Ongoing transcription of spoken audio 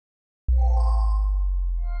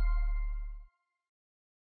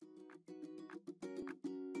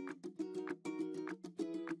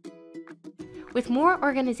With more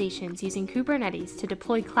organizations using Kubernetes to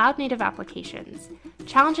deploy cloud-native applications,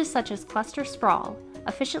 challenges such as cluster sprawl,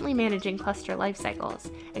 efficiently managing cluster lifecycles,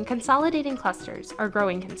 and consolidating clusters are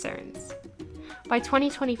growing concerns. By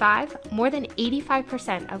 2025, more than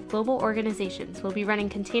 85% of global organizations will be running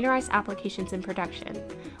containerized applications in production,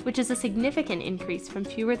 which is a significant increase from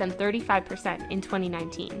fewer than 35% in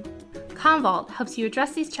 2019. Commvault helps you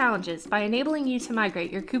address these challenges by enabling you to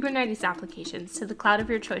migrate your Kubernetes applications to the cloud of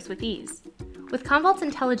your choice with ease. With Commvault's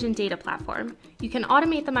intelligent data platform, you can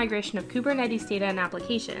automate the migration of Kubernetes data and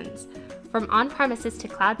applications from on-premises to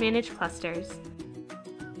cloud-managed clusters,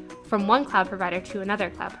 from one cloud provider to another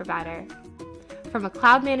cloud provider, from a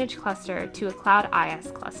cloud-managed cluster to a cloud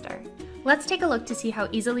IaaS cluster. Let's take a look to see how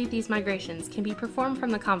easily these migrations can be performed from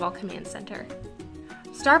the Commvault Command Center.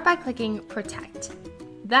 Start by clicking Protect,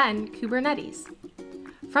 then Kubernetes.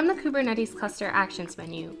 From the Kubernetes Cluster Actions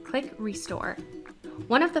menu, click Restore.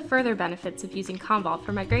 One of the further benefits of using Commvault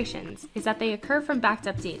for migrations is that they occur from backed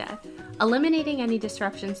up data, eliminating any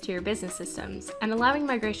disruptions to your business systems and allowing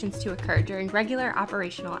migrations to occur during regular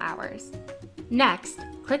operational hours. Next,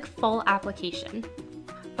 click Full Application.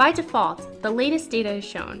 By default, the latest data is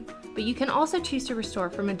shown, but you can also choose to restore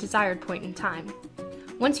from a desired point in time.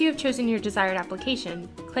 Once you have chosen your desired application,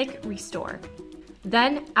 click Restore.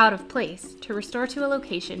 Then Out of Place to restore to a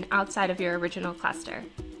location outside of your original cluster.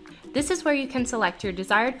 This is where you can select your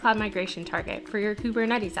desired cloud migration target for your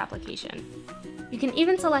Kubernetes application. You can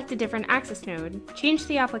even select a different access node, change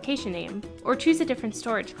the application name, or choose a different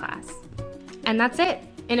storage class. And that's it!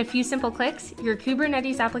 In a few simple clicks, your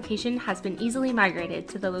Kubernetes application has been easily migrated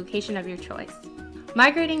to the location of your choice.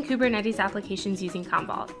 Migrating Kubernetes applications using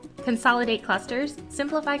Commvault. Consolidate clusters,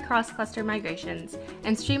 simplify cross-cluster migrations,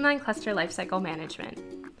 and streamline cluster lifecycle management.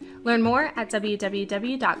 Learn more at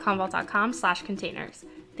www.commvault.com/containers.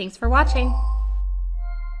 Thanks for watching.